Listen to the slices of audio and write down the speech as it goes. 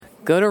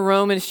Go to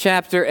Romans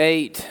chapter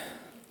 8.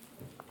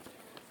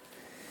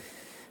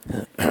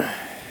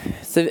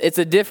 It's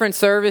a different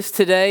service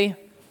today.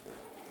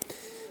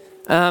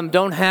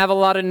 Don't have a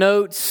lot of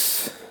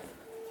notes.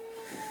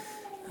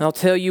 I'll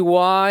tell you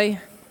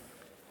why.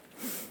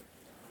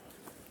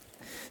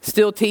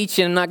 Still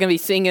teaching. I'm not going to be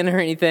singing or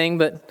anything,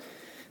 but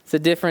it's a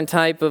different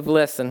type of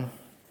lesson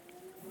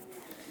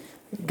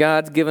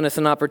God's given us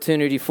an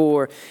opportunity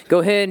for. Go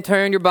ahead and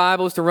turn your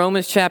Bibles to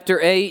Romans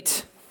chapter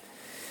 8.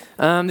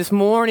 This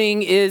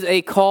morning is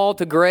a call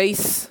to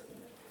grace.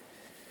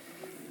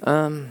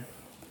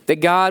 That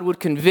God would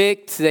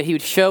convict, that He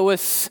would show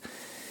us,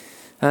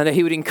 that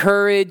He would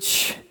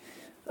encourage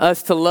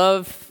us to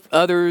love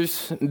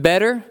others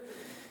better,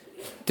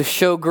 to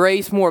show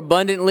grace more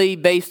abundantly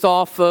based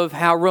off of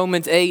how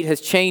Romans 8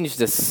 has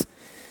changed us.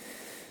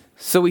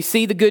 So we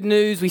see the good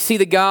news, we see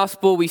the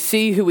gospel, we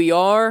see who we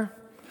are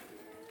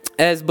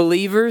as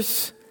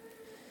believers.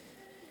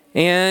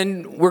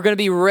 And we're going to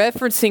be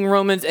referencing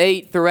Romans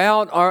 8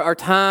 throughout our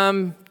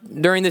time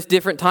during this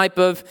different type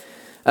of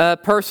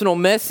personal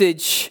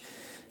message,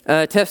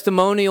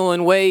 testimonial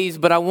in ways.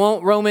 But I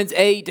want Romans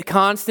 8 to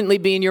constantly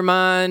be in your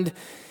mind.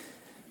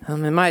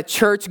 Am I a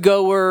church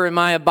goer? Am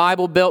I a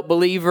Bible Belt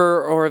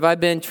believer? Or have I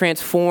been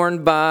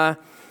transformed by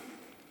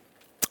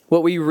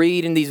what we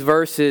read in these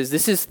verses?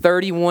 This is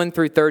 31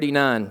 through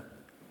 39.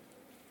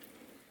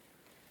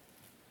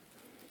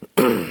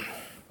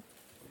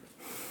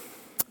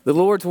 The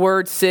Lord's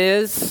word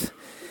says,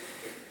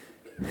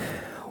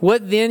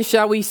 "What then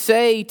shall we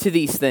say to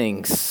these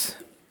things?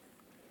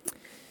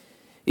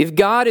 If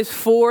God is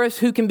for us,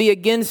 who can be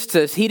against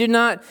us? He did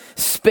not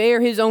spare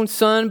His own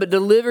Son, but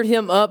delivered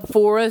Him up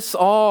for us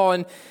all.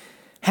 And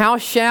how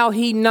shall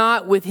He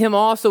not with Him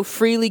also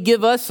freely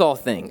give us all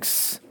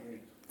things?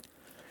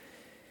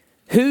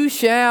 Who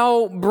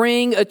shall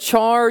bring a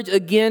charge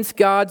against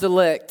God's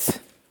elect?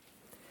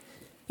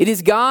 It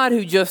is God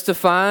who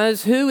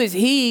justifies. Who is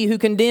he who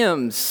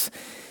condemns?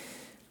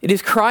 It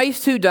is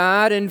Christ who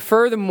died, and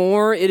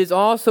furthermore, it is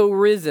also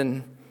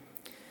risen.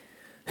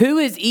 Who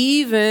is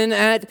even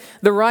at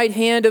the right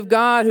hand of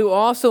God, who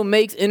also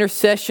makes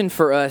intercession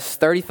for us?"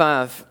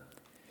 35.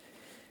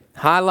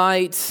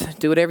 Highlights,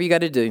 do whatever you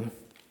got to do.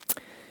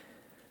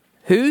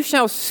 "Who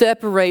shall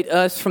separate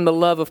us from the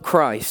love of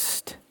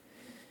Christ?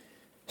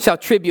 Shall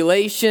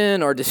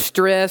tribulation or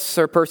distress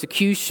or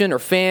persecution or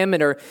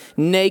famine or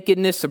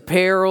nakedness or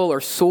peril or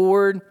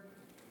sword?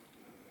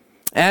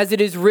 As it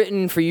is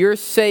written, for your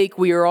sake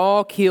we are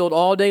all killed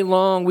all day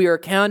long. We are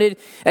counted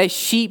as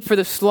sheep for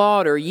the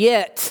slaughter.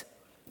 Yet,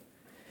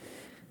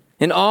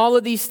 in all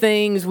of these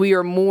things we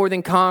are more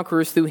than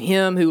conquerors through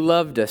Him who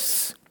loved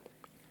us."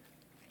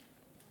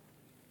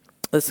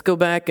 Let's go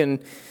back and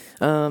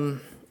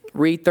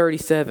read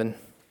 37.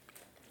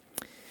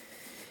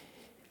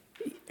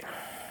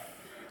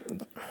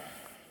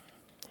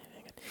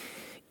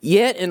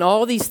 "Yet in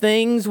all these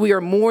things we are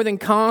more than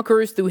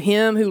conquerors through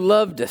Him who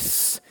loved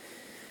us.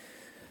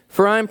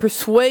 For I am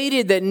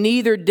persuaded that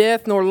neither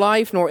death, nor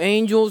life, nor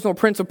angels, nor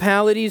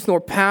principalities, nor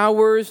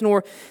powers,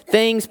 nor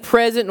things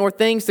present, nor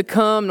things to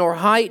come, nor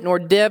height, nor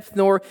depth,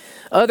 nor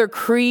other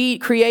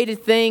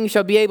created things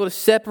shall be able to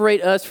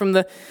separate us from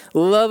the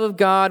love of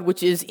God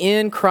which is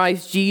in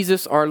Christ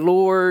Jesus our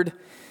Lord."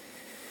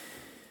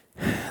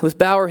 Let's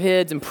bow our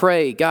heads and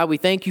pray. God, we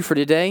thank You for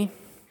today.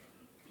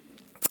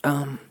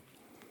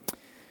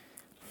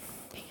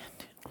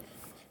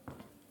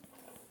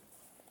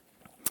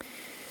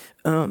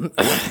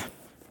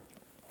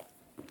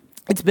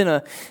 It's been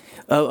a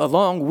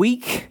long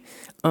week.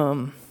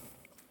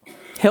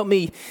 Help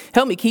me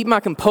keep my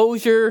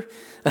composure,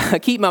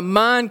 keep my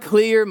mind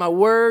clear, my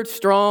words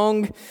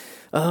strong.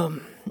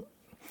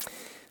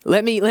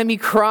 Let me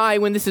cry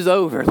when this is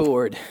over,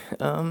 Lord.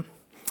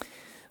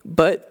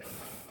 But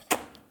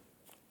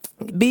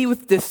be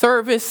with this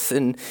service,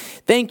 and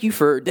thank You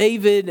for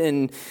David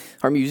and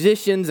our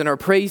musicians and our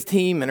praise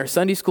team and our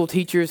Sunday school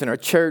teachers and our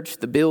church,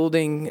 the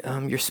building,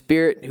 Your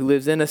Spirit who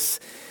lives in us.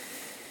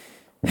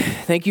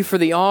 Thank You for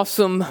the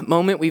awesome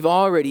moment we've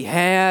already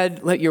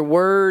had. Let Your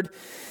word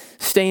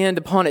stand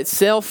upon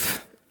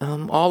itself.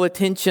 All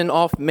attention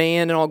off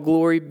man and all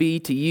glory be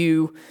to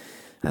You.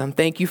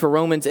 Thank You for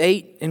Romans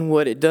 8 and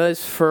what it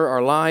does for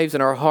our lives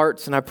and our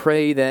hearts. And I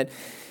pray that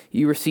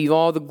You receive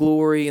all the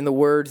glory in the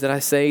words that I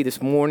say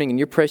this morning. In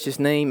Your precious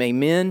name,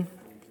 amen.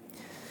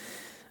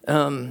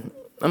 I'm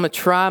going to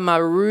try my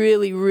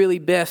really, really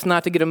best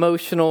not to get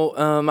emotional.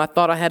 I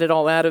thought I had it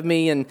all out of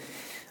me, and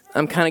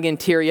I'm kind of getting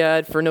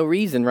teary-eyed for no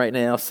reason right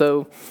now,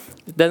 so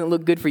it doesn't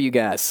look good for you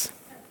guys.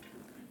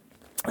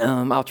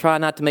 I'll try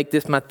not to make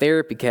this my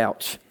therapy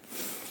couch.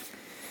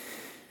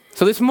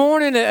 So this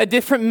morning, a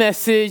different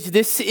message.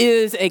 This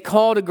is a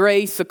call to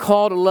grace, a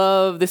call to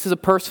love. This is a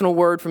personal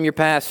word from your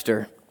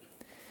pastor.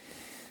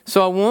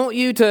 So I want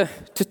you to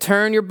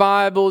turn your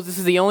Bibles. This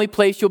is the only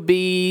place you'll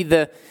be,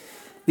 the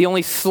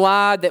only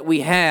slide that we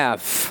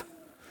have.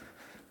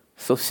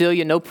 So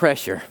Celia, no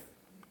pressure.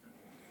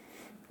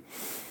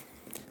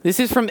 This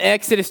is from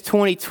Exodus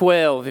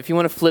 20:12, if you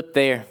want to flip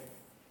there.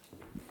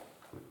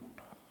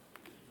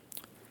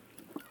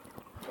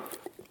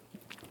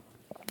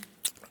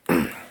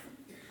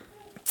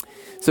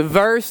 It's a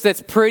verse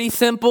that's pretty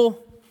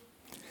simple,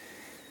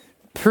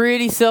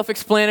 pretty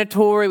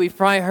self-explanatory. We've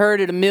probably heard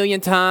it a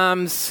million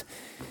times.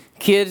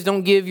 Kids,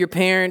 don't give your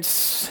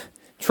parents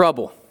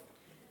trouble.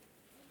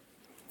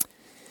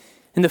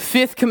 And the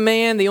fifth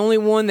command, the only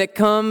one that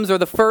comes, or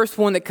the first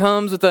one that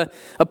comes with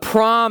a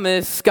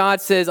promise,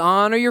 God says,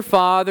 honor your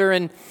father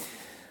and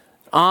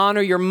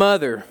honor your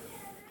mother,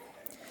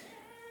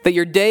 that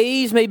your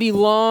days may be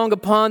long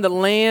upon the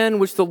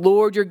land which the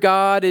Lord your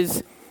God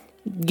is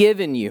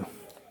given you.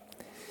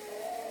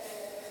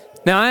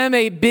 Now, I am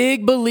a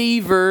big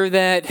believer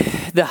that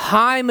the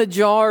high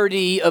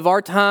majority of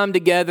our time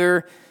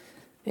together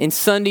in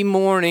Sunday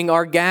morning,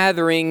 our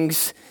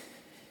gatherings,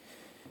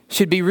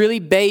 should be really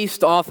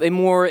based off a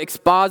more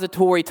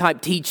expository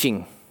type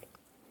teaching.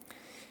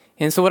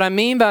 And so what I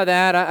mean by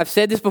that, I've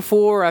said this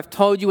before, I've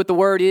told you what the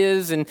word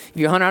is, and if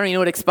you're hunting, I don't even know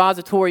what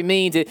expository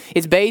means.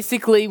 It's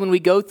basically when we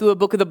go through a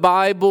book of the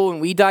Bible and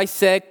we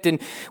dissect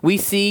and we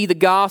see the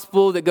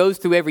gospel that goes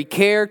through every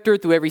character,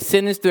 through every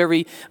sentence, through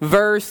every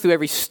verse, through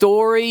every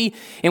story,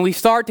 and we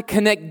start to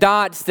connect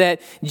dots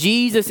that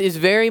Jesus is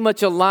very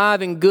much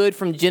alive and good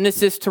from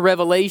Genesis to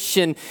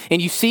Revelation,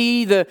 and you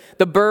see the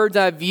bird's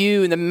eye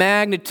view and the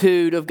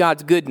magnitude of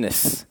God's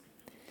goodness.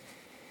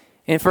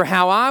 And for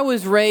how I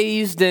was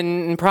raised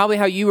and probably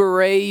how you were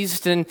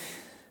raised and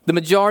the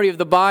majority of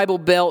the Bible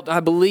Belt, I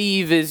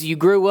believe, is you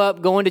grew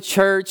up going to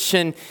church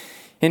and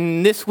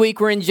this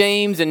week we're in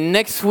James and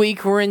next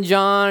week we're in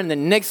John and the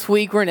next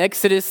week we're in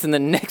Exodus and the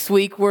next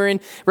week we're in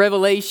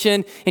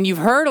Revelation. And you've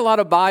heard a lot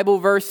of Bible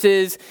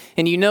verses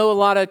and you know a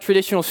lot of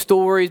traditional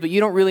stories, but you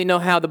don't really know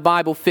how the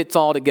Bible fits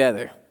all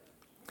together.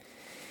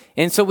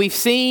 And so we've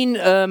seen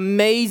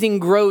amazing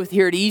growth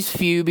here at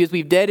Eastview because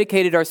we've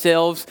dedicated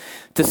ourselves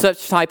to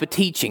such type of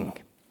teaching.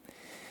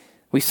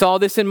 We saw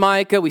this in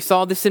Micah, we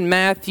saw this in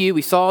Matthew,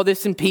 we saw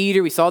this in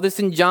Peter, we saw this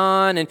in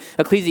John and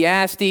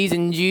Ecclesiastes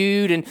and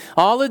Jude and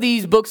all of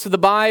these books of the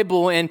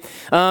Bible. And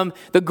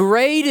the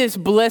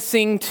greatest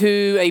blessing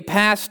to a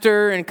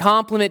pastor and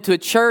compliment to a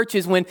church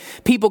is when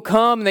people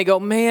come and they go,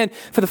 man,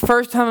 for the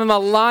first time in my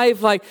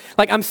life, like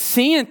I'm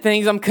seeing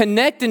things, I'm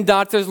connecting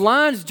dots, there's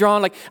lines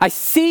drawn, like I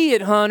see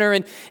it,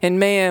 Hunter, and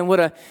man, what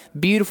a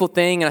beautiful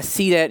thing. And I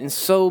see that in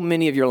so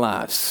many of your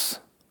lives.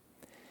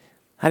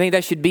 I think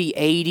that should be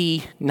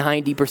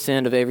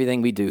 80-90% of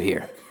everything we do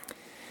here.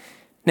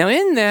 Now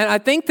in that, I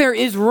think there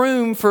is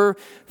room for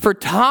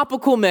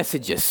topical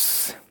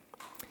messages.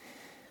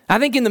 I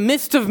think in the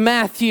midst of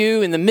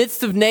Matthew, in the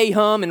midst of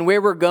Nahum and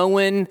where we're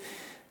going,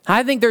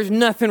 I think there's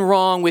nothing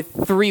wrong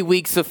with 3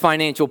 weeks of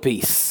financial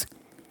peace.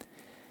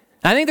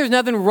 I think there's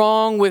nothing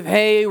wrong with,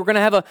 hey, we're going to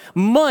have a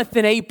month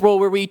in April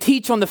where we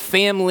teach on the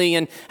family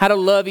and how to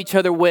love each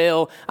other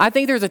well. I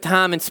think there's a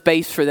time and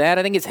space for that.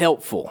 I think it's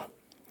helpful.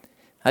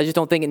 I just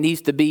don't think it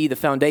needs to be the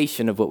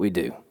foundation of what we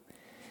do.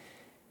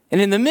 And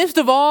in the midst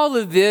of all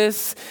of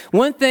this,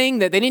 one thing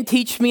that they didn't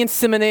teach me in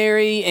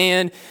seminary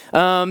and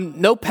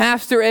no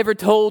pastor ever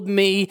told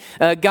me,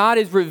 God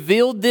has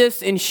revealed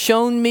this and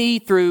shown me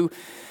through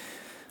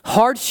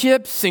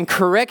hardships and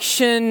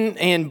correction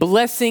and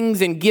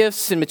blessings and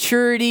gifts and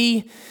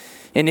maturity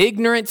and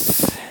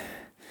ignorance.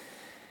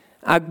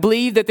 I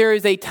believe that there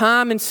is a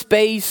time and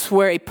space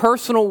where a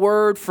personal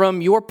word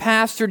from your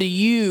pastor to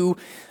you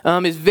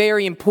is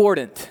very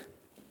important.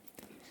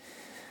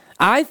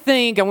 I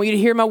think, I want you to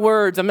hear my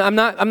words. I'm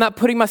not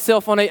putting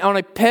myself on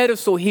a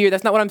pedestal here.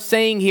 That's not what I'm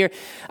saying here.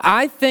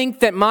 I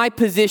think that my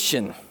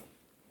position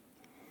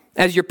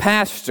as your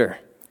pastor,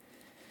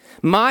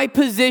 my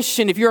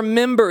position, if you're a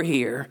member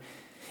here,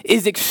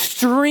 is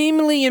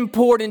extremely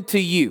important to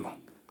you.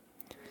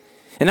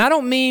 And I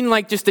don't mean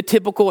like just the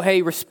typical,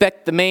 hey,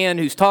 respect the man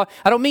who's taught.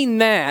 I don't mean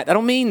that.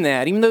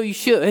 Even though you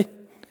should.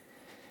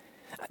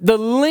 The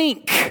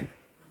link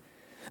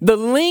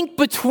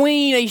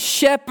between a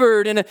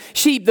shepherd and a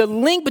sheep, the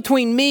link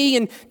between me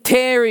and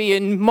Terry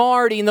and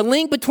Marty, and the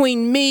link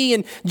between me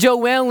and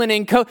Joellen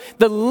and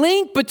the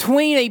link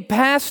between a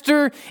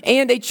pastor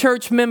and a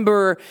church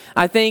member,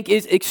 I think,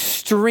 is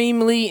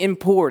extremely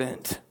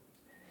important.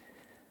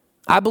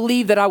 I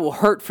believe that I will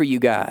hurt for you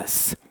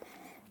guys.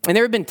 And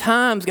there have been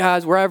times,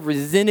 guys, where I've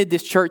resented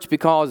this church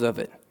because of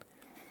it.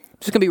 I'm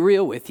just going to be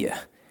real with you.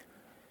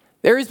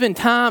 There has been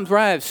times where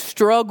I have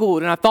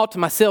struggled and I thought to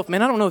myself,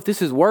 man, I don't know if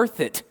this is worth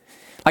it.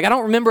 Like I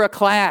don't remember a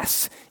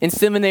class in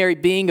seminary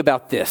being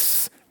about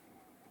this.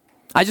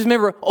 I just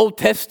remember Old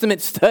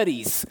Testament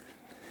studies.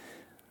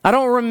 I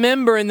don't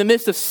remember in the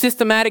midst of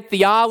systematic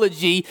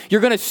theology, you're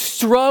going to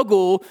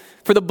struggle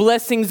for the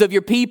blessings of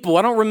your people.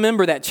 I don't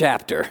remember that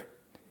chapter.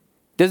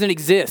 It doesn't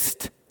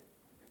exist.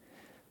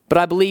 But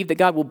I believe that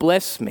God will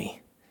bless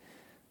me.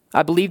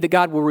 I believe that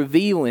God will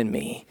reveal in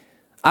me.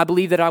 I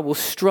believe that I will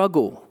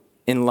struggle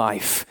in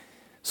life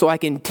so I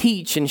can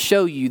teach and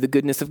show you the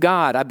goodness of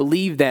God. I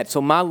believe that.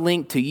 So my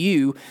link to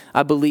you,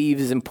 I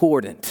believe, is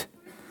important.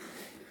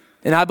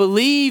 And I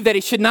believe that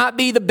it should not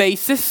be the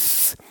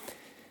basis.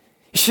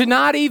 It should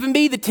not even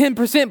be the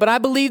 10%, but I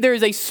believe there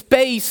is a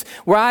space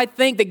where I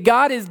think that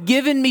God has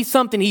given me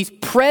something. He's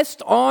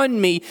pressed on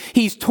me.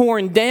 He's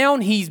torn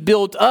down. He's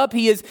built up.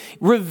 He has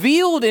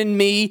revealed in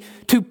me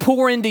to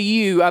pour into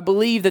you. I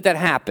believe that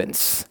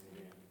happens.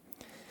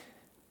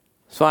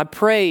 So I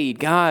prayed,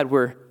 God,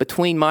 we're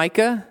between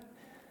Micah.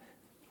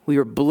 We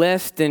were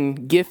blessed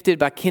and gifted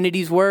by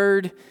Kennedy's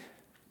word.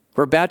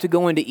 We're about to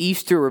go into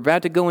Easter. We're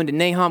about to go into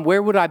Nahum.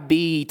 Where would I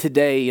be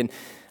today? And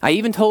I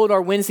even told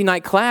our Wednesday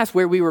night class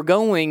where we were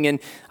going,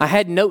 and I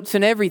had notes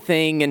and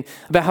everything, and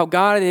about how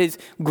God has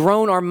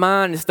grown our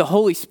mind. It's the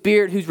Holy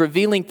Spirit who's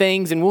revealing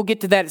things, and we'll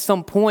get to that at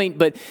some point,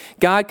 but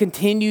God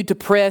continued to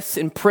press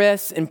and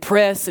press and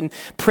press and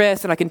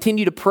press, and I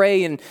continued to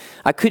pray, and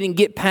I couldn't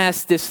get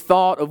past this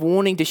thought of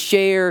wanting to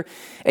share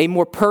a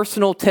more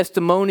personal,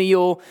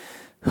 testimonial,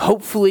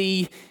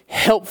 hopefully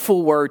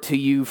helpful word to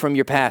you from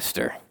your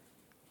pastor.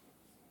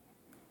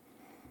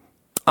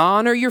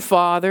 Honor your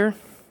father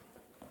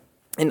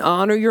and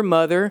honor your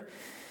mother,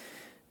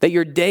 that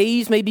your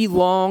days may be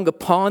long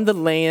upon the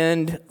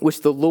land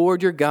which the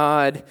Lord your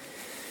God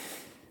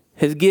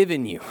has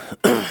given you.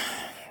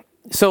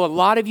 So a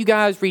lot of you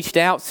guys reached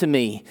out to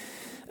me,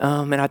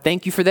 and I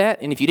thank you for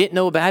that. And if you didn't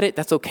know about it,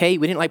 that's okay.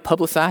 We didn't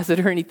publicize it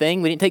or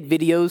anything. We didn't take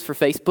videos for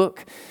Facebook.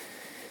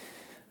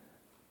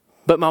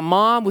 But my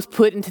mom was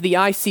put into the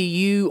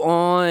ICU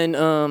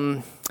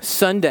on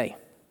Sunday.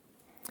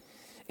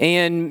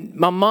 And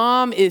my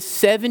mom is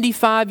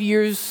 75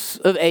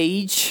 years of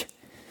age,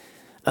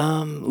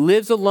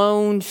 lives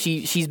alone.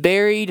 She's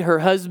buried her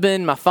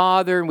husband, my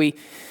father, and we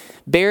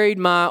buried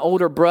my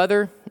older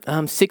brother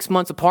 6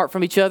 months apart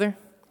from each other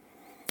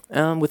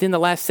within the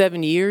last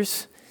 7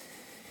 years.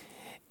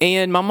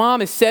 And my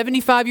mom is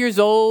 75 years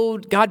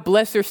old. God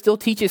bless her, still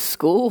teaches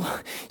school.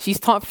 She's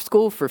taught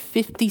school for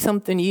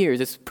 50-something years.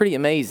 It's pretty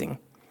amazing.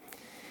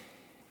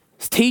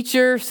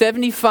 Teacher,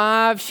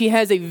 75, she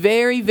has a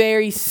very,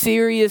 very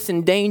serious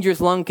and dangerous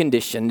lung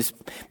condition. It's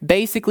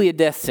basically a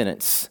death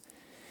sentence.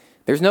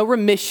 There's no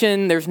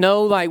remission. There's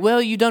no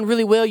well, you've done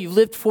really well. You've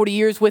lived 40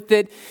 years with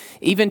it.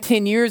 Even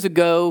 10 years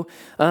ago,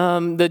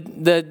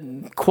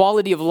 the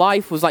quality of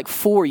life was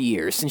 4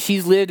 years, and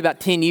she's lived about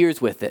 10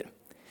 years with it.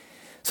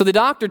 So the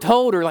doctor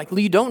told her,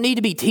 you don't need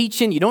to be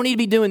teaching. You don't need to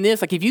be doing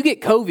this. If you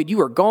get COVID, you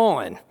are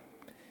gone.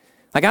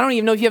 I don't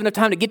even know if you have enough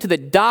time to get to the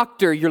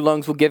doctor, your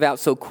lungs will give out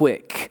so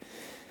quick.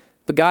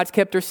 But God's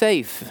kept her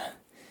safe.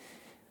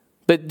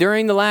 But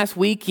during the last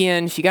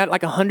weekend, she got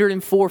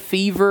 104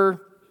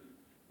 fever.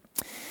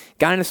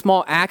 Got in a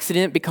small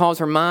accident because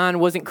her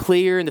mind wasn't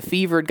clear and the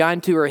fever had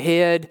gotten to her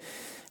head.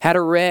 Had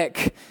a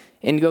wreck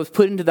and was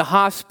put into the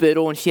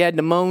hospital, and she had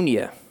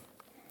pneumonia.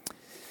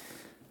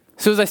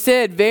 So as I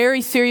said,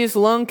 very serious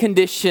lung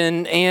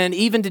condition, and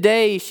even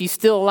today she's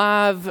still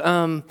alive,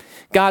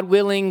 God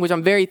willing, which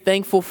I'm very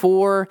thankful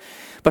for.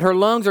 But her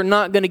lungs are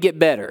not going to get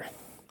better.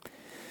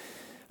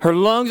 Her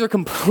lungs are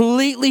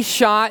completely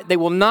shot. They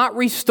will not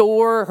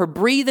restore. Her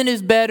breathing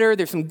is better.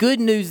 There's some good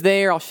news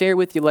there I'll share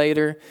with you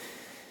later.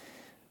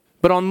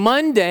 But on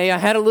Monday, I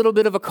had a little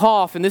bit of a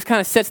cough, and this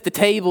kind of sets the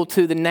table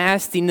to the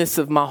nastiness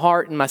of my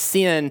heart and my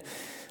sin.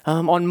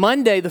 On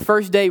Monday, the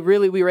first day,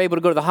 really, we were able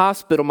to go to the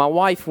hospital. My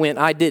wife went,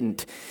 I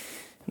didn't.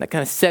 And that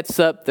kind of sets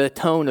up the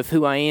tone of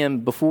who I am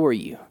before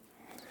you.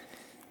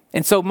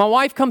 And so my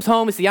wife comes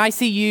home. It's the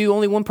ICU.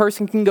 Only one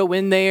person can go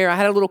in there. I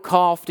had a little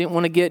cough. Didn't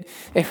want to get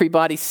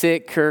everybody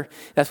sick, or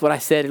that's what I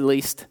said at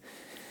least.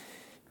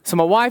 So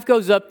my wife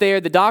goes up there.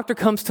 The doctor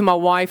comes to my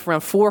wife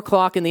around 4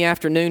 o'clock in the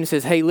afternoon and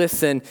says, hey,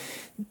 listen,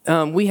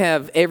 we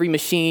have every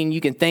machine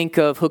you can think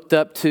of hooked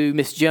up to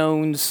Miss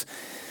Jones.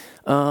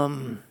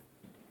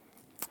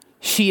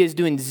 She is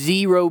doing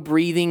zero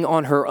breathing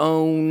on her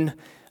own.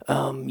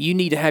 You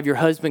need to have your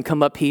husband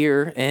come up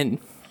here and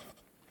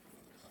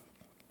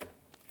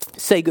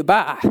say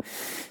goodbye.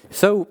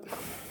 So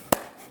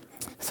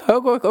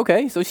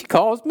okay. So she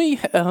calls me.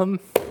 I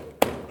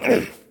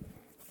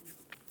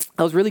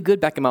was really good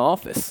back in my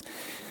office.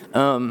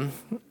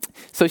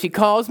 So she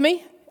calls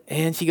me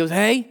and she goes,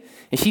 hey,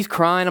 and she's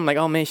crying. I'm like,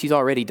 oh man, she's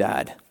already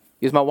died.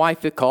 Because my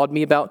wife had called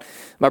me about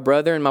my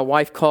brother, and my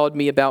wife called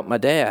me about my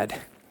dad.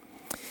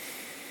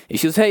 And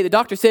she goes, hey, the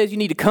doctor says you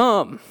need to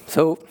come.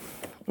 So,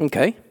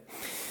 okay.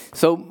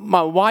 So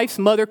my wife's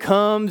mother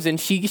comes, and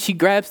she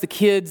grabs the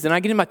kids, and I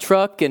get in my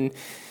truck, and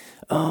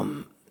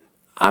I'm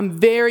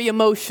very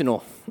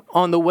emotional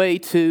on the way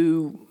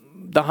to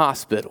the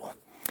hospital.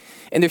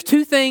 And there's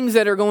two things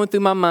that are going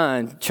through my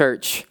mind,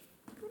 church.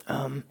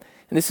 And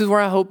this is where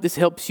I hope this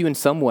helps you in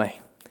some way.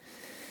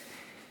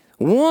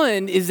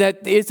 One is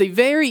that it's a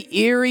very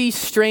eerie,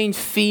 strange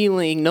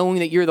feeling knowing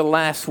that you're the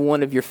last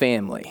one of your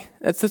family.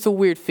 That's a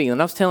weird feeling.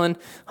 I was telling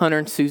Hunter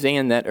and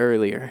Suzanne that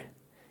earlier.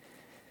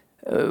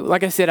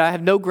 Like I said, I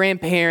have no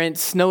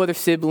grandparents, no other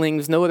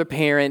siblings, no other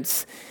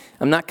parents.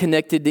 I'm not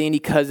connected to any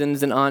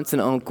cousins and aunts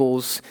and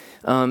uncles.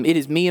 It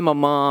is me and my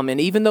mom. And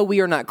even though we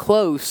are not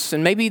close,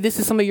 and maybe this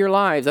is some of your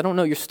lives, I don't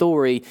know your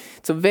story,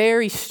 it's a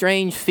very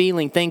strange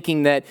feeling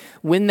thinking that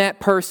when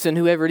that person,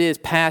 whoever it is,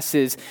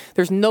 passes,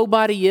 there's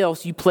nobody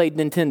else you played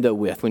Nintendo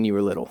with when you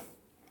were little.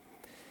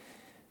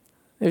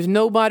 There's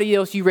nobody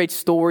else you read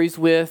stories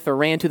with or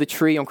ran to the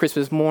tree on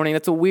Christmas morning.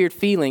 That's a weird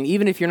feeling,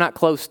 even if you're not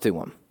close to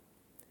them.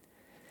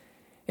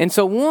 And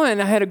so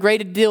one, I had a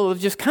great deal of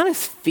just kind of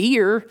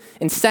fear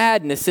and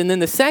sadness. And then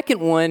the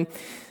second one,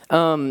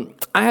 I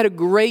had a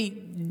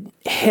great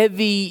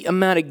heavy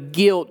amount of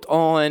guilt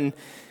on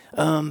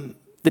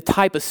the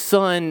type of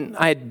son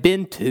I had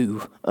been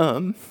to.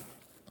 My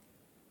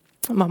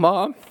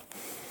mom.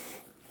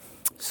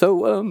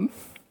 So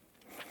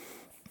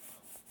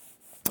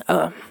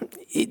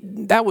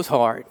that was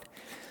hard.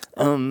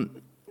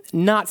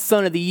 Not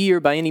son of the year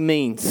by any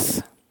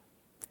means.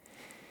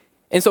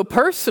 And so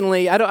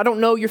personally, I don't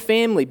know your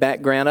family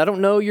background. I don't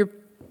know your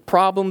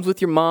problems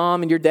with your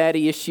mom and your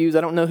daddy issues.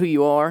 I don't know who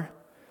you are.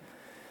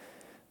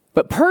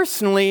 But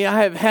personally,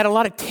 I have had a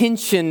lot of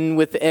tension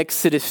with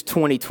Exodus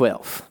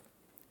 20:12.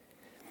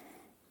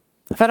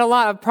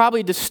 I've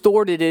probably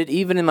distorted it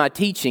even in my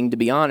teaching, to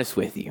be honest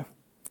with you.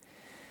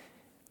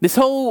 This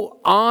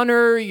whole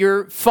honor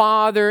your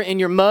father and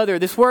your mother,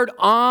 this word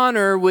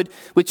honor would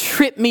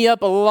trip me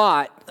up a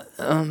lot.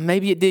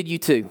 Maybe it did you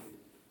too.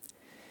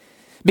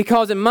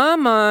 Because in my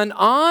mind,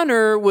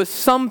 honor was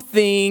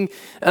something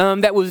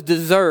that was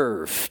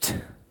deserved.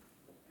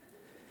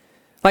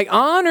 Like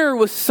honor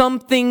was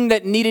something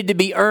that needed to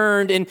be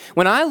earned. And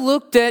when I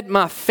looked at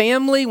my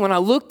family, when I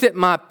looked at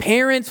my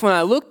parents, when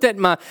I looked at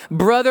my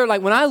brother,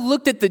 like when I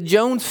looked at the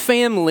Jones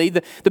family,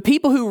 the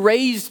people who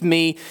raised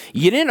me,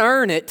 you didn't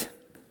earn it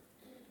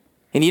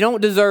and you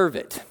don't deserve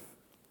it.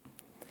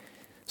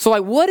 So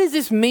like, what does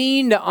this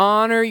mean to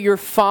honor your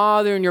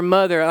father and your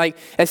mother? Like,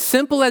 as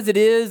simple as it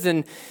is,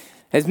 and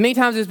as many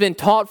times as it's been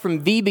taught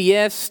from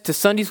VBS to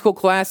Sunday school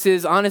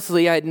classes,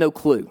 honestly, I had no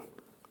clue.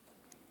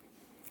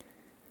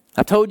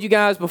 I told you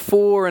guys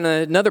before in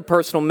another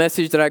personal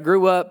message that I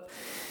grew up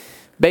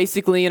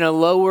basically in a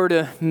lower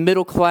to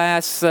middle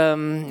class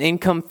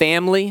income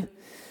family,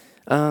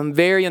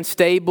 very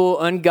unstable,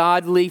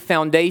 ungodly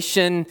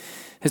foundation.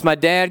 As my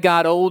dad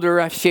got older,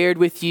 I shared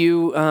with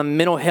you,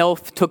 mental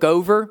health took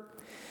over.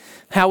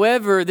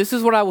 However, this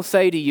is what I will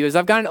say to you. As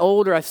I've gotten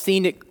older, I've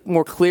seen it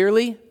more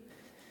clearly.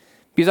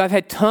 Because I've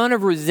had a ton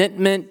of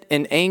resentment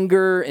and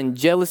anger and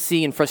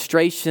jealousy and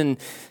frustration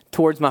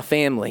towards my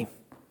family.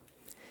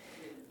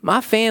 My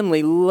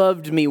family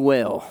loved me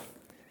well.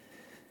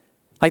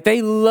 Like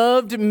they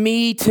loved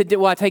me to,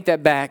 well, I take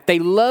that back. They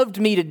loved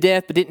me to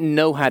death, but didn't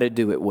know how to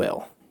do it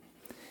well.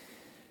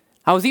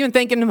 I was even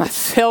thinking to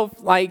myself,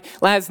 like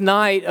last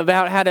night,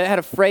 about how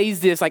to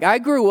phrase this. Like I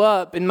grew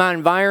up in my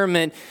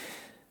environment,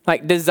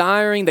 like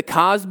desiring the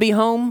Cosby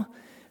home.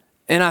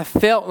 And I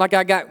felt like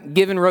I got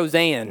given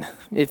Roseanne,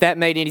 if that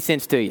made any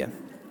sense to you.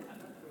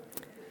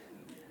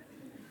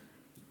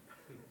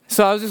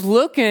 So I was just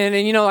looking,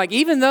 and like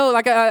even though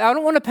like I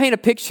don't want to paint a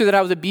picture that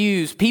I was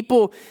abused,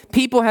 people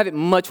have it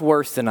much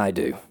worse than I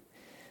do.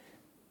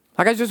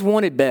 Like I just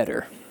wanted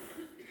better.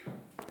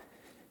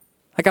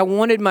 Like I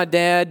wanted my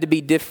dad to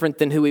be different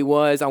than who he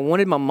was. I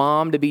wanted my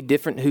mom to be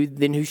different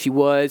than who she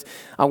was.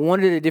 I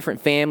wanted a different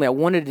family. I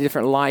wanted a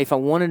different life. I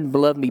wanted them to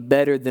love me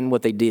better than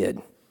what they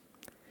did.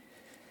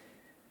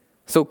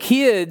 So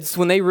kids,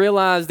 when they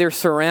realize their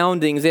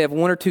surroundings, they have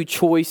one or two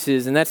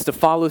choices, and that's to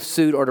follow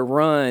suit or to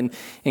run.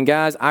 And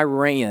guys, I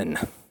ran.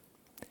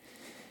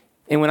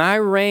 And when I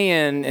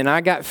ran and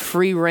I got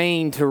free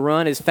rein to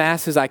run as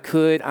fast as I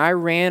could, I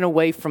ran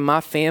away from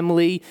my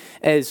family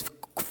as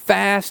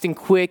fast and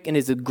quick and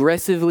as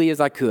aggressively as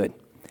I could.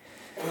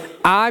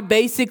 I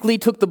basically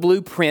took the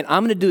blueprint.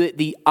 I'm going to do it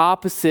the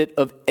opposite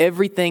of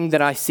everything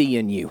that I see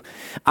in you.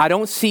 I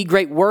don't see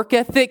great work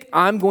ethic.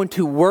 I'm going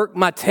to work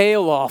my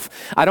tail off.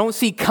 I don't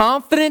see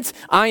confidence.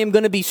 I am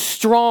going to be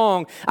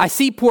strong. I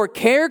see poor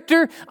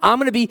character. I'm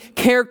going to be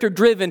character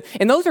driven.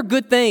 And those are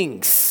good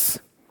things.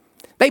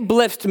 They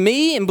blessed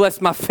me and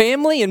blessed my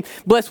family and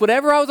blessed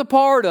whatever I was a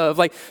part of.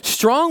 Like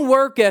strong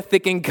work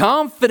ethic and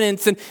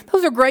confidence. And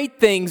those are great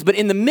things. But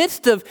in the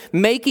midst of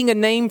making a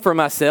name for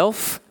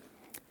myself,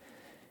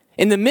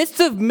 in the midst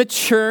of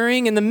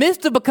maturing, in the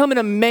midst of becoming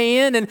a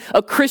man and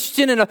a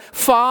Christian and a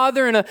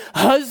father and a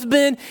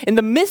husband, in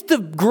the midst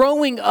of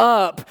growing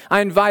up,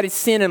 I invited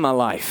sin in my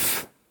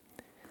life.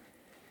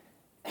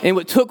 And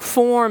what took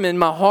form in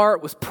my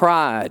heart was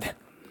pride.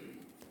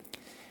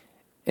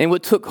 And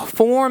what took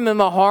form in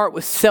my heart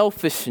was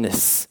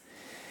selfishness.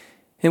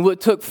 And what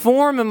took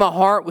form in my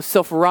heart was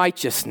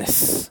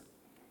self-righteousness.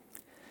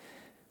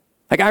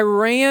 Like I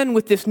ran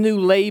with this new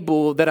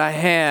label that I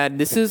had.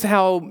 This is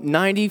how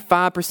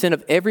 95%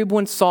 of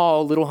everyone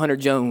saw Little Hunter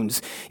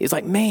Jones. It's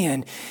like,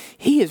 man,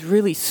 he is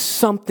really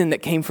something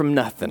that came from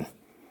nothing.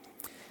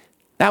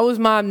 That was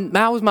my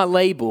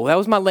label. That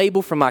was my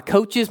label from my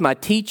coaches, my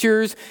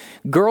teachers,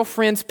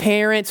 girlfriends'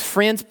 parents,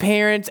 friends'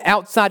 parents,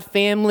 outside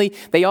family.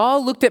 They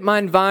all looked at my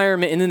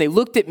environment and then they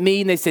looked at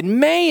me and they said,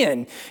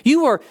 man,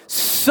 you are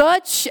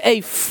such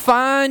a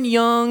fine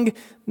young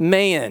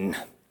man.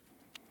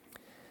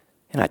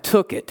 And I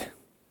took it.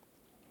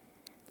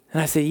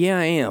 And I said, yeah,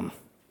 I am.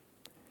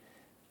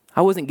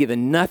 I wasn't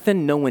given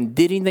nothing. No one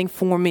did anything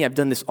for me. I've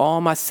done this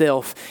all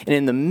myself. And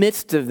in the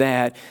midst of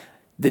that,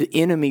 the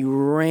enemy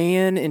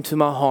ran into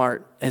my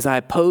heart as I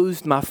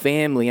opposed my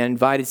family and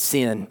invited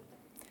sin.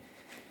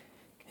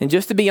 And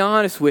just to be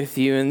honest with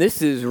you, and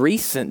this is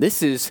recent,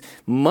 this is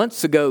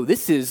months ago,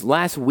 this is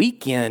last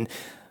weekend,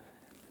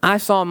 I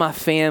saw my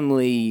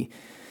family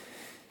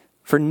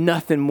for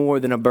nothing more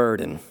than a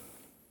burden.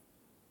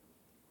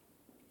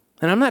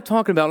 And I'm not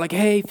talking about like,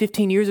 hey,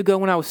 15 years ago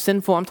when I was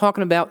sinful. I'm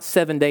talking about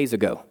 7 days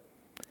ago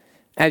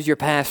as your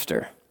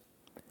pastor.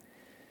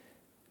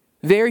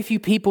 Very few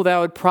people that I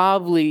would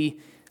probably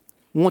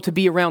want to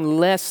be around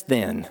less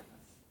than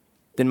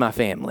my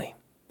family.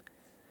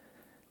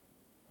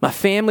 My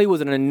family was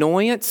an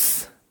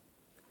annoyance.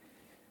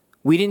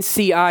 We didn't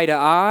see eye to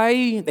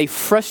eye. They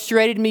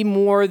frustrated me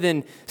more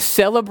than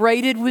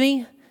celebrated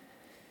me.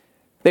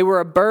 They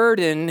were a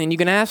burden, and you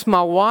can ask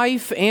my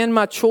wife and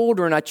my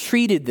children, I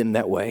treated them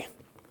that way.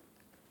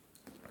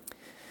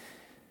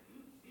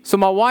 So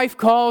my wife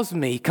calls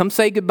me, come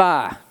say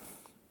goodbye.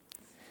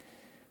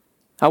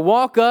 I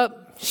walk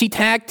up, she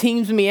tag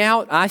teams me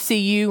out. I see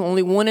you,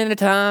 only one at a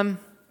time.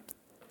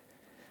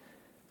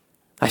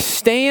 I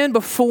stand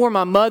before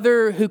my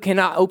mother who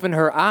cannot open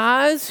her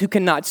eyes, who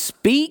cannot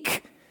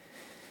speak,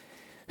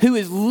 who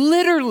is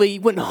literally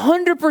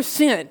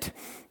 100%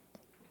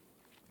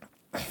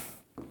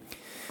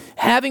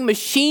 having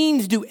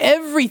machines do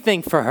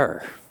everything for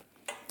her.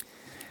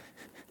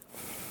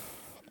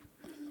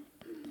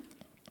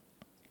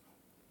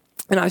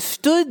 And I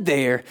stood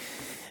there,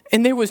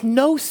 and there was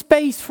no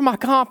space for my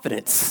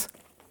confidence.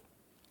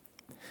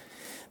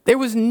 There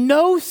was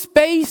no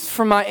space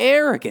for my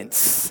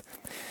arrogance.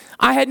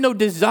 I had no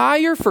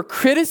desire for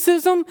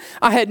criticism.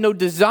 I had no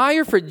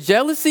desire for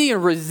jealousy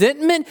and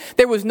resentment.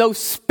 There was no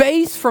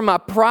space for my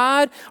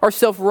pride or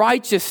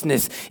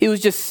self-righteousness. It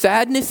was just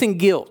sadness and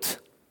guilt.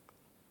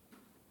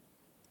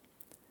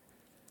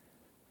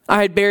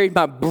 I had buried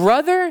my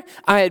brother,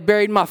 I had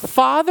buried my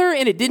father,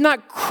 and it did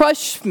not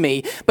crush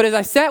me. But as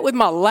I sat with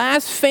my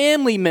last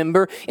family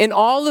member in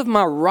all of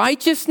my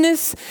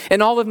righteousness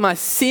and all of my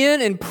sin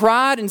and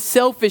pride and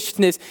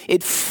selfishness,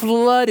 it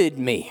flooded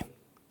me.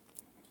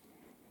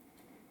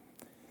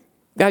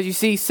 Guys, you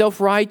see,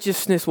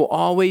 self-righteousness will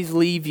always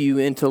leave you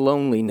into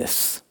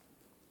loneliness.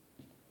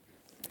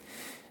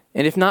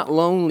 And if not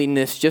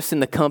loneliness, just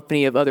in the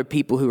company of other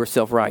people who are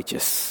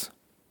self-righteous.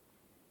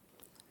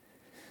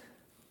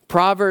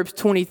 Proverbs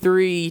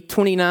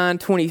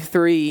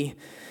 29:23,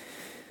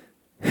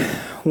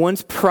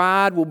 one's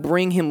pride will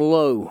bring him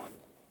low,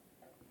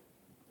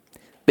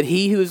 but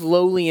he who is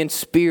lowly in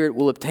spirit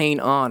will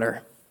obtain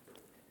honor.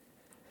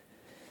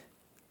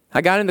 I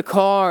got in the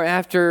car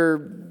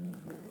after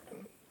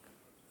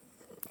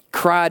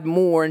cried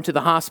more into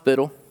the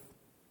hospital.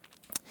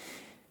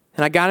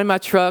 And I got in my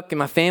truck and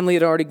my family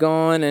had already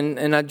gone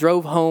and I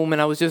drove home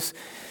and I was just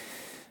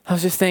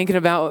thinking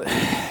about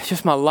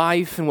just my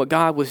life and what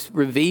God was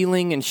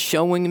revealing and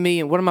showing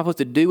me and what am I supposed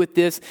to do with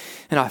this?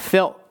 And I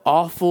felt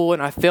awful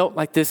and I felt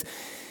like this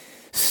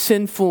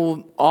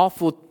sinful,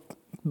 awful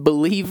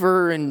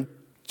believer and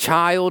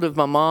child of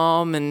my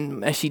mom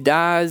and as she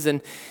dies.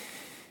 And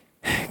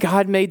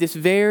God made this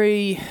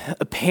very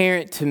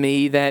apparent to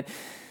me that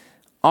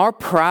our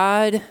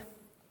pride,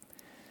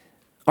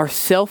 our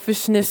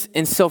selfishness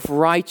and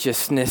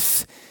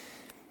self-righteousness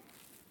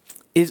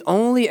is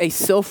only a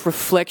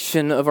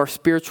self-reflection of our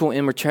spiritual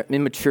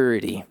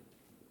immaturity.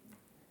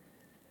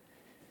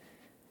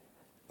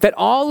 That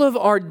all of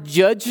our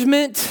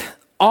judgment,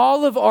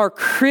 all of our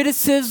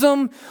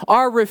criticism,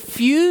 our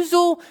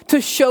refusal to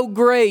show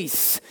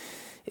grace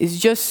is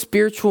just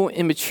spiritual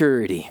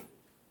immaturity.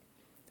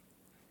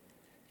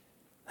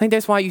 I think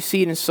that's why you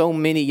see it in so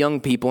many young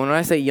people. And when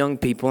I say young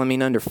people, I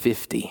mean under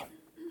 50.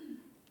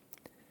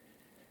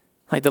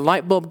 Like the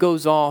light bulb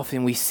goes off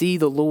and we see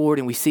the Lord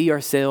and we see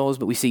ourselves,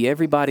 but we see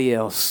everybody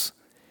else.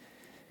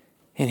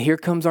 And here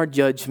comes our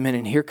judgment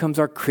and here comes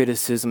our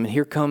criticism and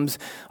here comes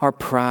our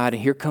pride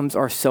and here comes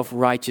our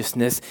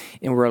self-righteousness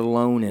and we're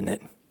alone in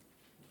it.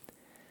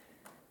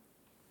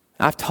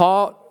 I've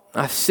taught,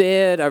 I've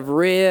said, I've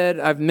read,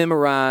 I've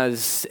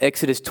memorized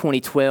Exodus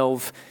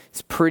 20:12.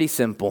 It's pretty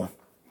simple.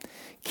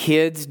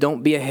 Kids,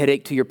 don't be a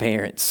headache to your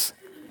parents.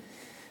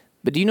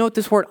 But do you know what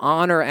this word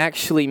honor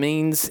actually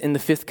means in the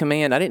fifth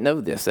command? I didn't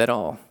know this at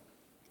all.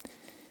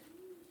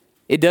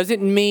 It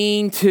doesn't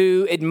mean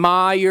to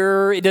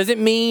admire. It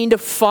doesn't mean to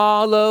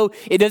follow.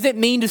 It doesn't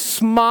mean to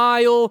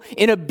smile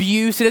in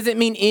abuse. It doesn't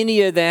mean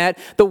any of that.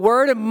 The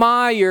word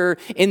admire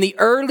in the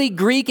early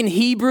Greek and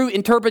Hebrew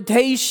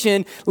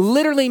interpretation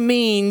literally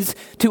means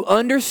to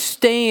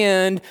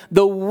understand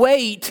the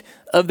weight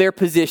of their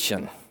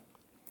position.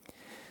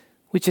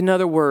 Which in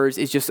other words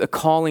is just a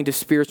calling to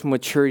spiritual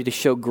maturity to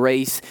show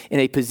grace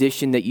in a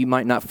position that you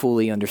might not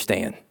fully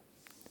understand.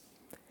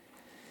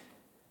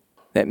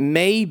 That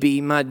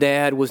maybe my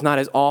dad was not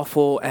as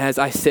awful as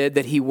I said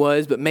that he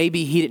was, but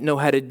maybe he didn't know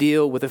how to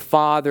deal with a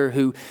father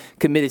who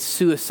committed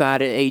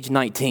suicide at age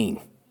 19.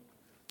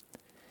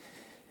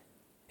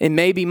 And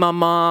maybe my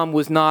mom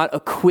was not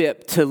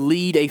equipped to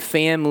lead a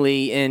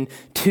family and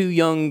 2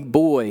 young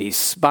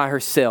boys by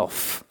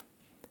herself.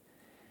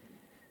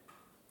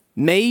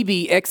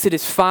 Maybe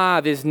Exodus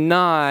 5 is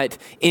not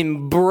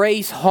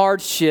embrace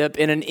hardship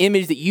in an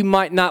image that you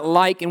might not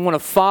like and want to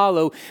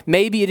follow.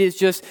 Maybe it is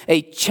just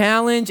a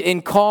challenge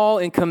and call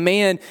and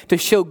command to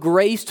show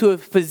grace to a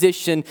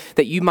position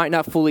that you might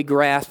not fully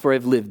grasp or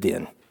have lived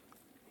in.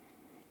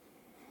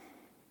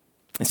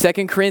 In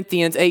 2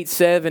 Corinthians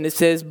 8:7, it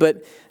says,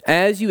 "But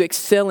as you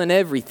excel in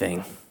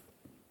everything,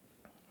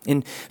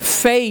 in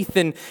faith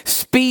and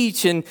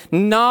speech and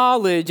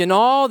knowledge and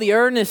all the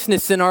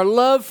earnestness and our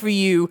love for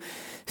you,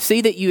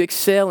 see that you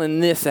excel in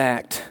this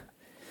act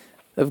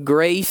of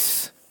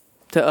grace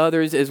to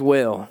others as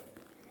well."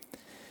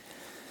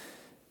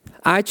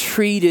 I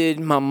treated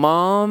my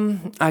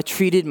mom, I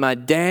treated my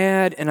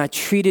dad, and I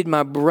treated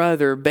my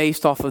brother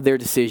based off of their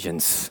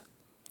decisions.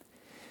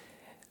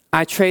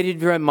 I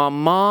treated my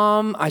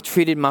mom, I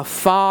treated my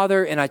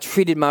father, and I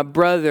treated my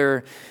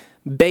brother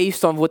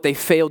based on what they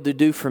failed to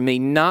do for me,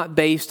 not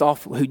based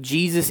off who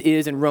Jesus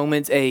is in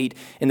Romans 8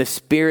 and the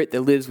Spirit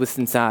that lives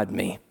within inside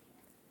me.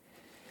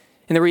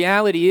 And the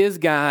reality is,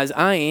 guys,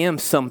 I am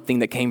something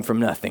that came from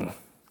nothing.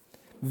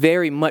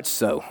 Very much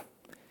so.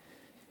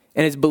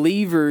 And as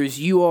believers,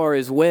 you are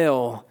as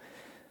well.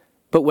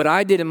 But what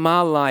I did in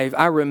my life,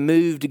 I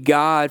removed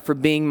God for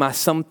being my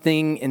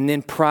something, and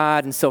then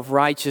pride and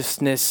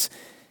self-righteousness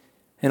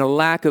and a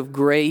lack of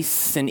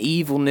grace and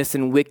evilness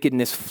and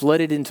wickedness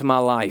flooded into my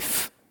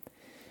life.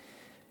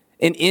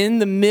 And in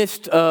the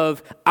midst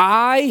of,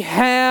 I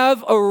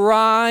have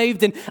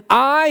arrived and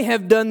I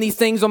have done these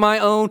things on my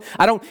own.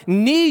 I don't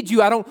need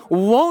you. I don't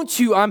want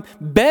you. I'm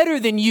better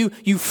than you.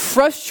 You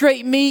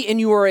frustrate me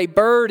and you are a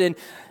burden.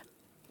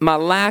 My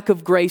lack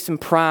of grace and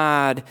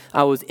pride,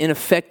 I was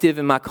ineffective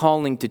in my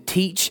calling to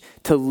teach,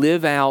 to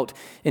live out,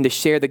 and to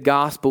share the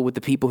gospel with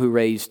the people who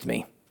raised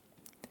me.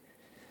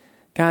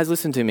 Guys,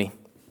 listen to me.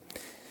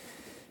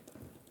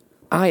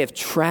 I have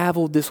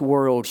traveled this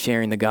world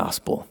sharing the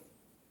gospel.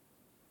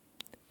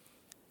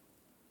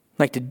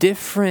 Like to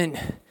different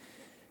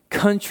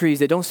countries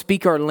that don't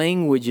speak our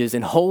languages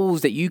and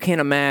holes that you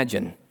can't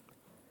imagine.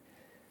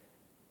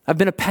 I've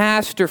been a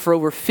pastor for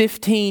over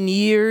 15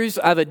 years.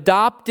 I've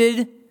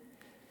adopted,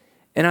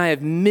 and I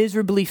have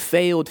miserably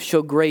failed to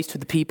show grace to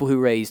the people who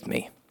raised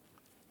me.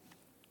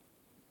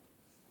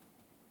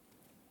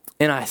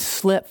 And I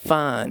slept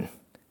fine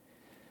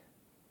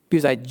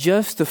because I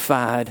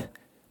justified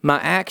my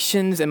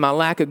actions and my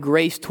lack of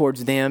grace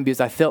towards them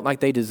because I felt like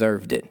they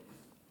deserved it.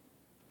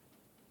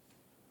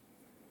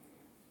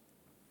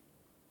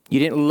 You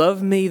didn't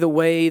love me the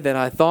way that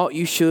I thought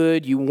you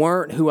should. You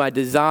weren't who I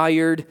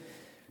desired.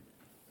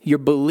 Your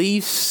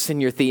beliefs and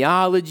your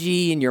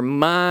theology and your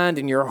mind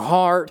and your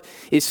heart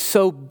is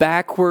so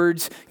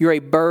backwards. You're a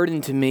burden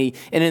to me.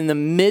 And in the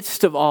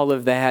midst of all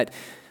of that,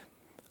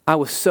 I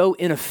was so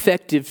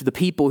ineffective to the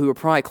people who were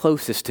probably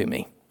closest to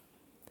me.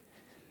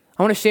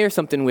 I want to share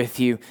something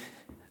with you.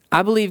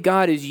 I believe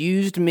God has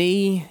used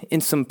me in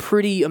some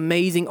pretty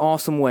amazing,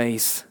 awesome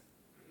ways.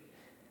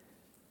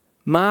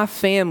 My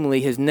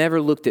family has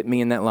never looked at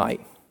me in that light.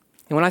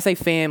 And when I say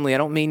family, I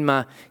don't mean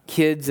my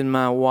kids and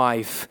my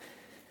wife.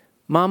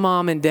 My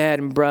mom and dad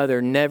and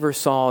brother never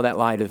saw that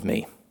light of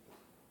me.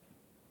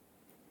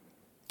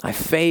 I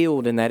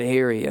failed in that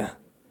area.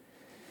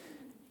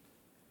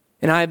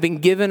 And I have been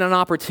given an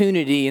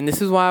opportunity, and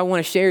this is why I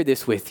want to share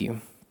this with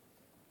you.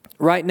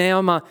 Right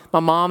now, my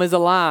mom is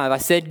alive. I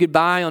said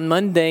goodbye on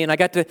Monday, and I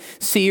got to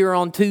see her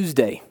on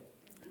Tuesday.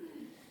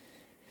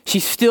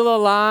 She's still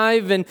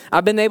alive, and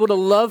I've been able to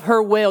love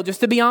her well. Just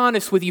to be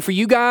honest with you, for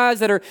you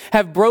guys that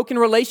have broken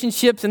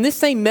relationships, and this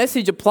same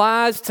message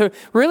applies to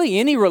really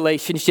any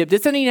relationship.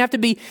 This doesn't even have to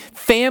be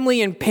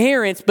family and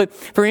parents, but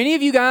for any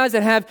of you guys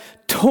that have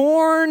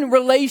torn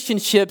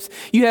relationships,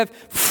 you have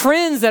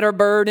friends that are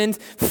burdened,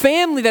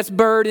 family that's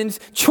burdened,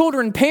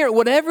 children, parent,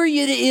 whatever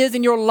it is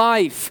in your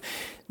life,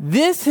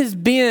 this has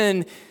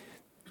been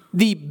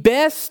the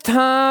best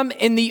time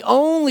and the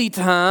only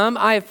time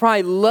I have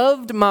probably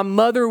loved my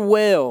mother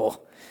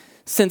well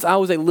since I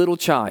was a little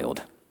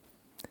child.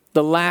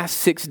 The last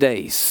 6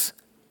 days.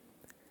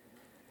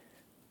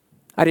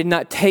 I did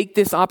not take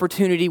this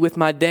opportunity with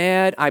my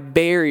dad. I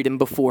buried him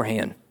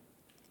beforehand.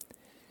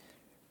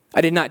 I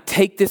did not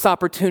take this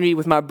opportunity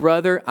with my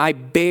brother. I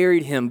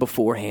buried him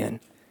beforehand.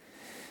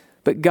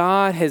 But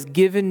God has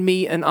given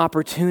me an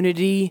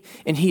opportunity,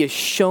 and He has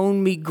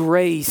shown me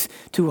grace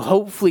to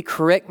hopefully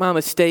correct my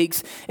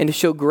mistakes and to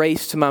show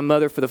grace to my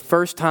mother for the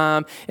first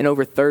time in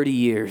over 30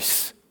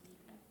 years.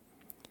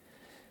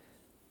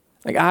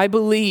 Like, I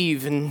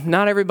believe, and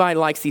not everybody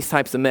likes these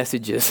types of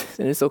messages,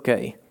 and it's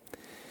okay.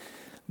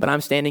 But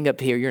I'm standing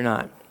up here, you're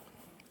not.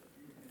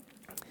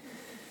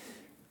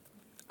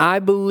 I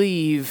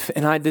believe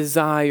and I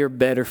desire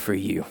better for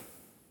you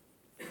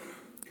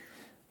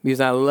because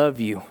I love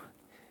you.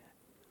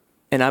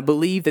 And I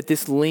believe that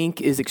this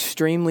link is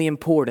extremely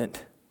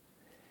important.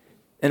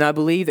 And I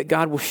believe that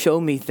God will show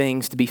me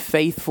things to be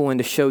faithful and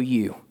to show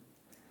you.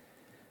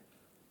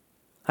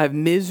 I've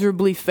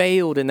miserably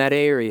failed in that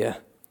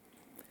area.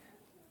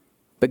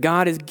 But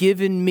God has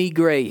given me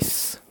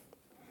grace.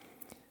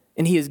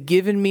 And He has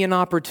given me an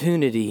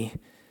opportunity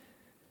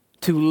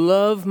to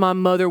love my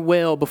mother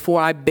well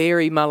before I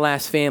bury my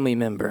last family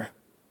member.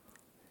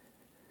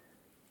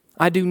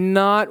 I do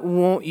not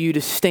want you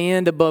to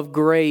stand above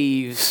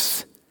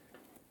graves,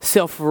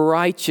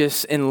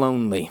 self-righteous and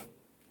lonely,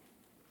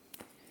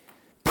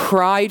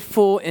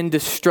 prideful and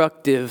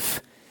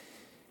destructive.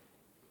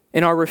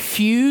 And our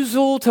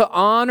refusal to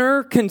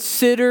honor,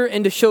 consider,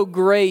 and to show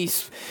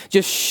grace,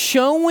 just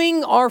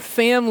showing our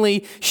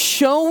family,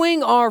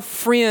 showing our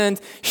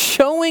friends,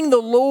 showing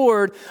the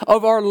Lord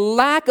of our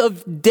lack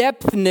of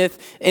depthness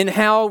in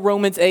how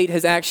Romans 8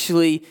 has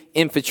actually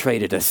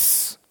infiltrated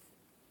us.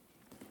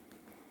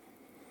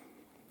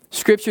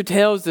 Scripture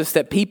tells us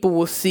that people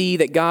will see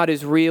that God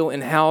is real in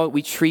how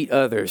we treat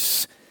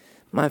others.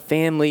 My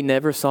family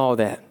never saw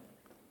that.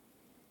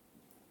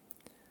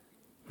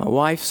 My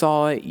wife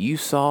saw it, you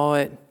saw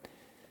it,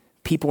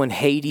 people in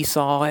Haiti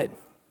saw it.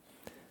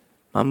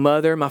 My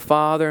mother, my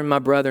father, and my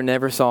brother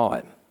never saw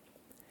it.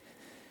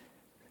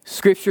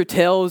 Scripture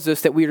tells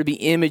us that we are to be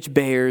image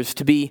bearers,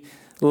 to be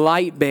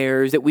light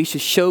bearers, that we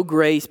should show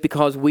grace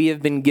because we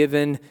have been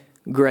given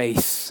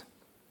grace.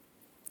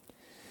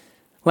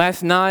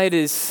 Last night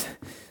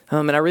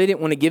and I really didn't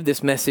want to give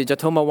this message. I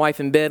told my wife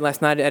in bed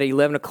last night at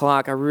 11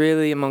 o'clock, I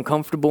really am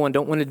uncomfortable and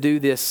don't want to do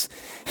this.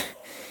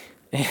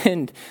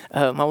 And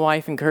my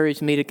wife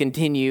encouraged me to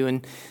continue,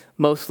 and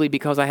mostly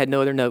because I had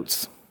no other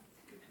notes.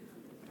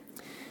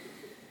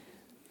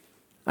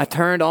 I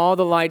turned all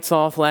the lights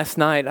off last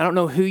night. I don't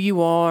know who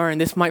you are, and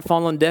this might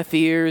fall on deaf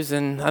ears,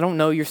 and I don't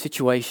know your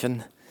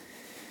situation.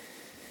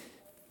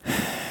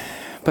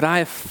 But I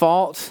have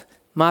fought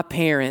my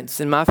parents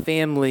and my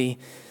family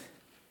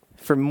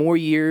for more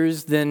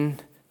years than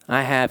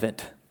I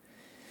haven't.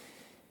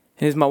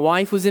 And as my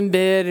wife was in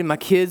bed and my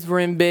kids were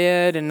in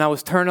bed and I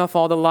was turning off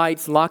all the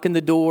lights, locking the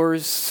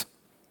doors,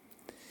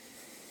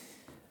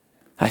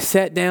 I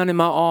sat down in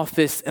my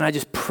office and I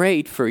just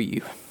prayed for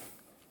you.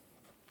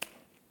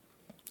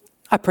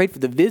 I prayed for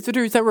the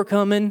visitors that were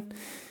coming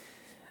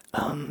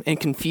and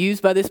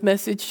confused by this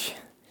message.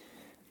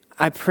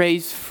 I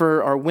prayed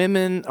for our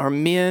women, our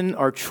men,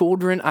 our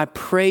children. I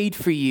prayed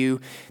for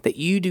you that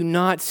you do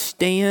not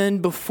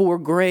stand before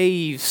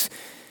graves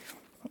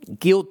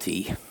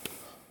guilty,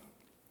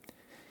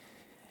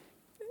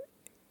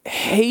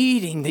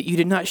 hating that you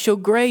did not show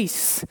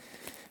grace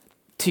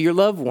to your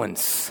loved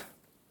ones,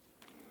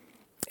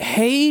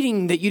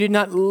 hating that you did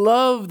not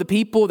love the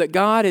people that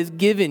God has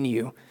given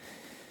you,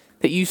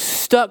 that you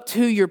stuck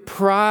to your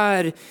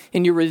pride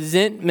and your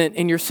resentment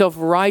and your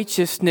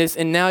self-righteousness,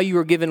 and now you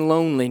are given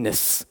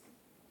loneliness.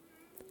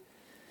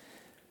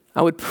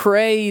 I would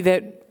pray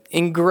that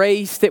in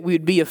grace that we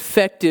would be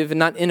effective and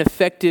not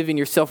ineffective in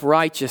your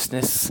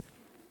self-righteousness.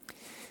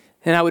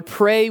 And I would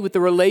pray with the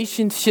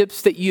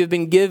relationships that you have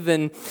been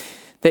given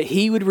that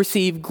He would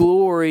receive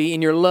glory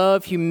in your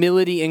love,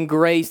 humility, and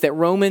grace, that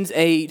Romans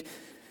 8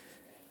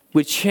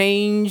 would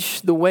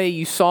change the way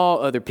you saw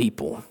other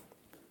people.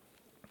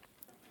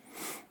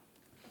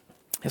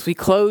 As we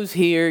close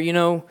here,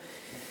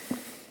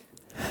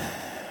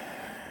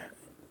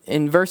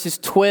 in verses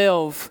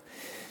 12,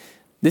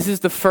 this is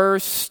the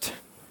first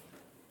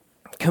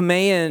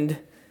command,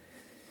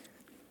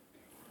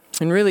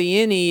 and really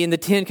any in the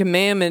 10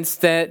 Commandments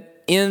that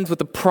ends with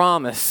a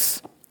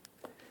promise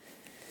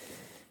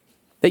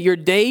that your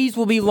days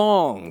will be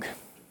long.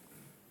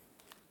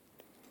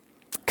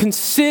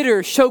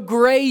 Consider, show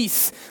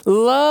grace,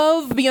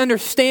 love, be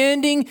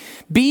understanding,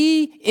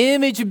 be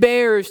image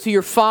bearers to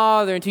your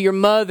father and to your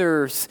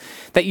mothers,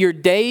 that your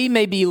day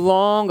may be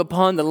long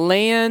upon the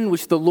land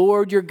which the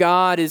Lord your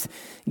God has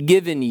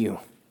given you.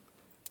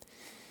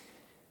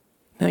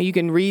 Now you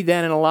can read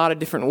that in a lot of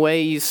different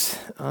ways.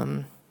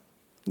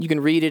 You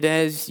can read it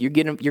as you're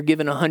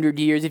given 100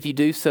 years if you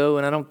do so,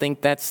 and I don't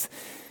think that's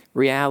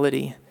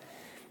reality.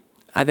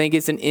 I think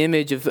it's an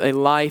image of a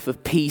life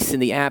of peace in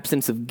the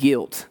absence of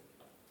guilt.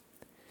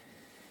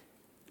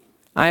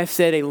 I have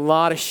said a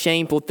lot of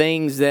shameful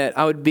things that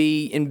I would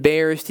be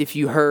embarrassed if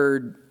you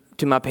heard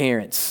to my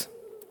parents.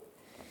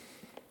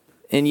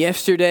 And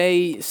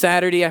yesterday,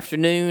 Saturday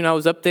afternoon, I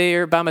was up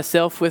there by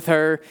myself with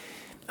her.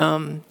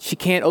 She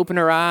can't open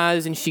her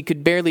eyes and she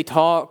could barely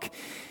talk.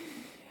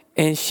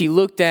 And she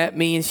looked at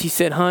me and she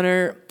said,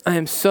 "Hunter, I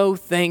am so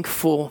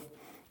thankful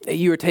that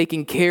you are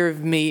taking care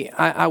of me.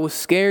 I was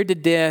scared to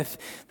death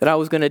that I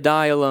was going to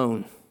die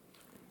alone."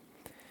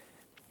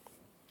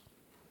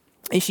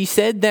 And she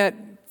said that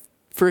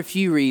for a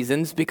few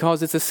reasons,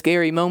 because it's a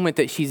scary moment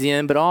that she's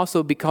in, but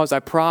also because I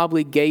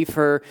probably gave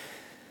her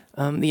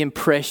the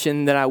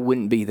impression that I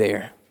wouldn't be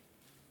there.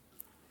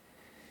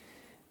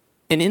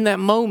 And in that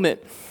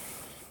moment,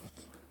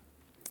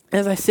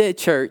 as I said,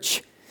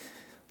 church,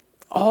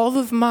 all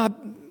of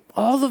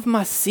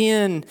my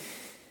sin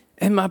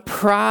and my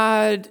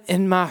pride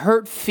and my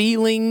hurt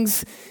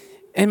feelings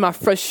and my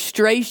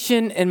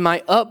frustration and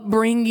my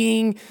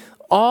upbringing,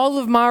 all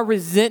of my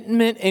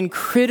resentment and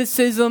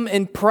criticism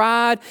and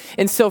pride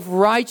and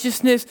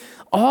self-righteousness,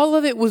 all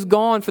of it was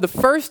gone for the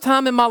first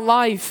time in my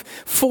life.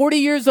 40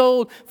 years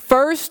old,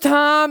 first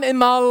time in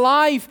my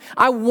life,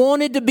 I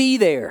wanted to be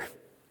there.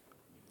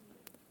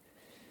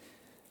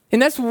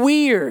 And that's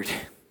weird.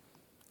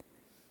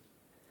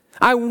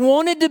 I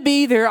wanted to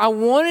be there. I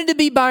wanted to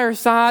be by her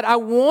side. I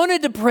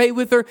wanted to pray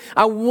with her.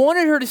 I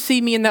wanted her to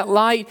see me in that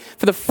light.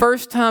 For the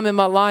first time in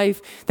my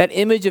life, that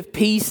image of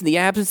peace and the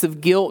absence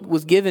of guilt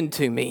was given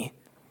to me.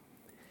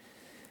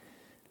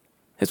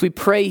 As we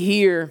pray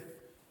here,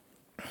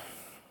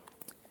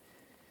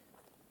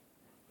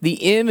 the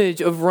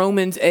image of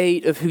Romans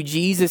 8 of who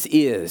Jesus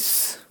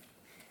is,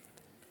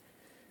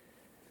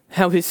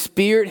 how His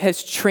Spirit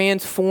has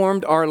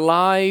transformed our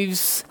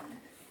lives,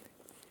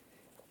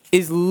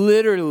 is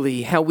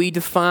literally how we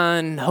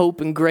define hope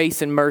and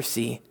grace and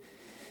mercy.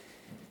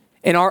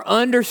 And our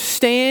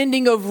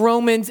understanding of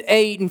Romans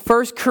 8 and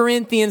 1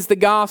 Corinthians, the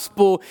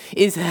gospel,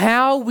 is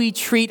how we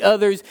treat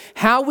others,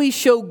 how we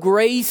show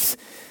grace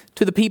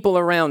to the people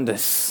around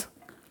us.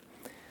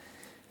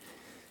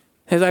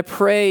 As I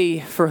pray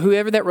for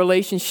whoever that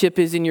relationship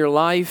is in your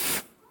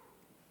life,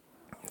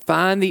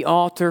 find the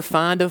altar,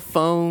 find a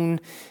phone,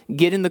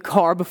 get in the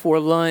car before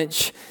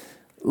lunch.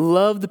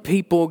 Love the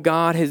people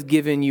God has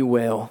given you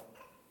well.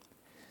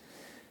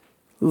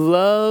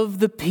 Love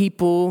the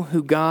people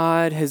who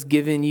God has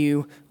given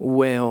you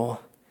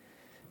well.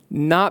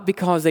 Not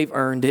because they've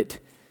earned it.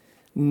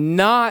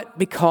 Not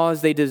because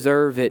they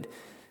deserve it.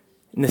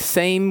 In the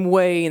same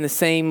way, in the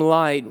same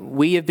light,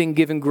 we have been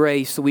given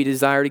grace, so we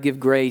desire to give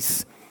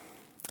grace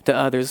to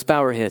others. Bow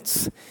our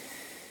heads.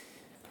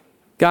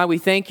 God, we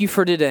thank you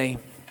for today.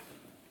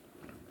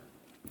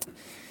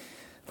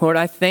 Lord,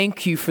 I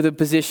thank you for the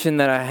position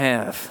that I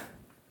have.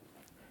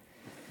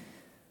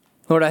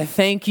 Lord, I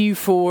thank you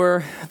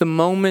for the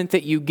moment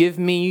that you give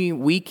me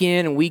week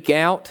in and week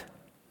out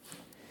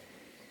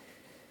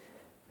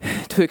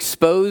to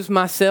expose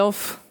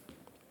myself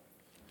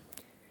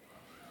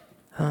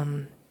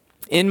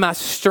in my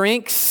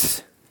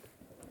strengths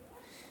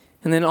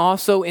and then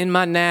also in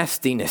my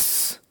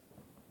nastiness.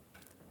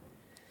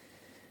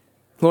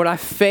 Lord, I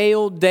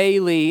fail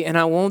daily and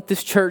I want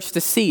this church to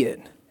see it.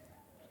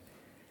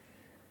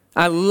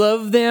 I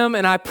love them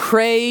and I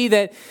pray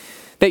that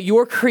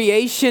your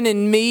creation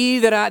in me,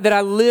 that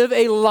I live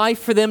a life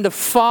for them to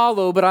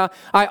follow, but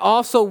I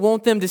also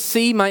want them to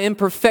see my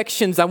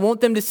imperfections. I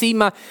want them to see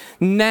my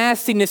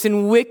nastiness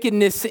and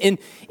wickedness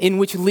in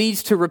which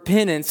leads to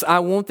repentance. I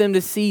want them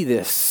to see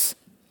this.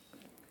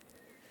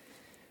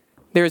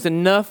 There's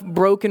enough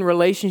broken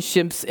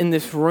relationships in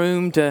this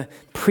room to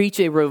preach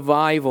a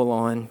revival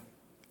on.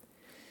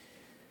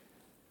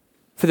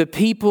 For the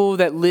people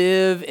that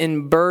live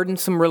in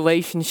burdensome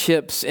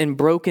relationships and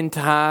broken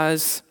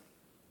ties,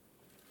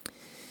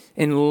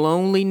 in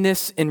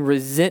loneliness and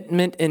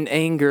resentment and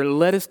anger,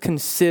 let us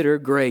consider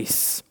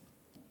grace.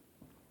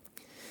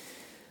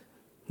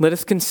 Let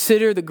us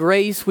consider the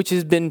grace which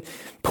has been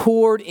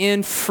poured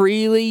in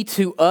freely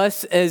to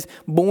us as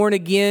born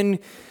again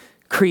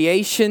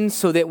creation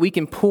so that we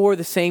can pour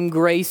the same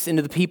grace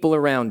into the people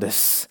around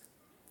us.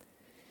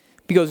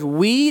 Because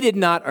we did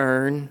not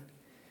earn,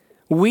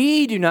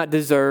 we do not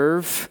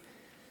deserve,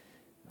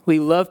 we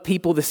love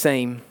people the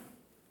same.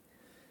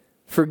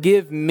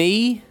 Forgive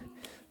me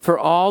for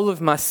all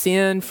of my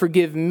sin.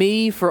 Forgive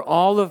me for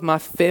all of my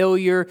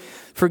failure.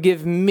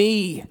 Forgive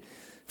me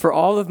for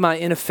all of my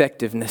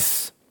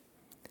ineffectiveness.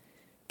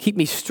 Keep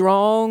me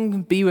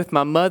strong. Be with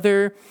my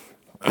mother.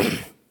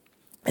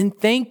 And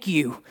thank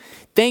you.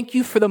 Thank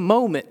you for the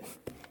moment.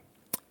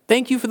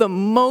 Thank you for the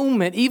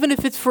moment, even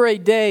if it's for a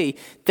day.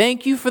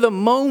 Thank you for the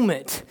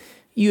moment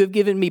you have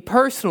given me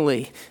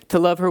personally to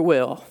love her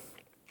well.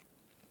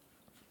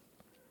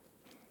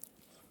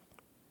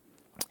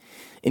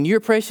 In your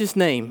precious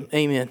name,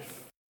 amen.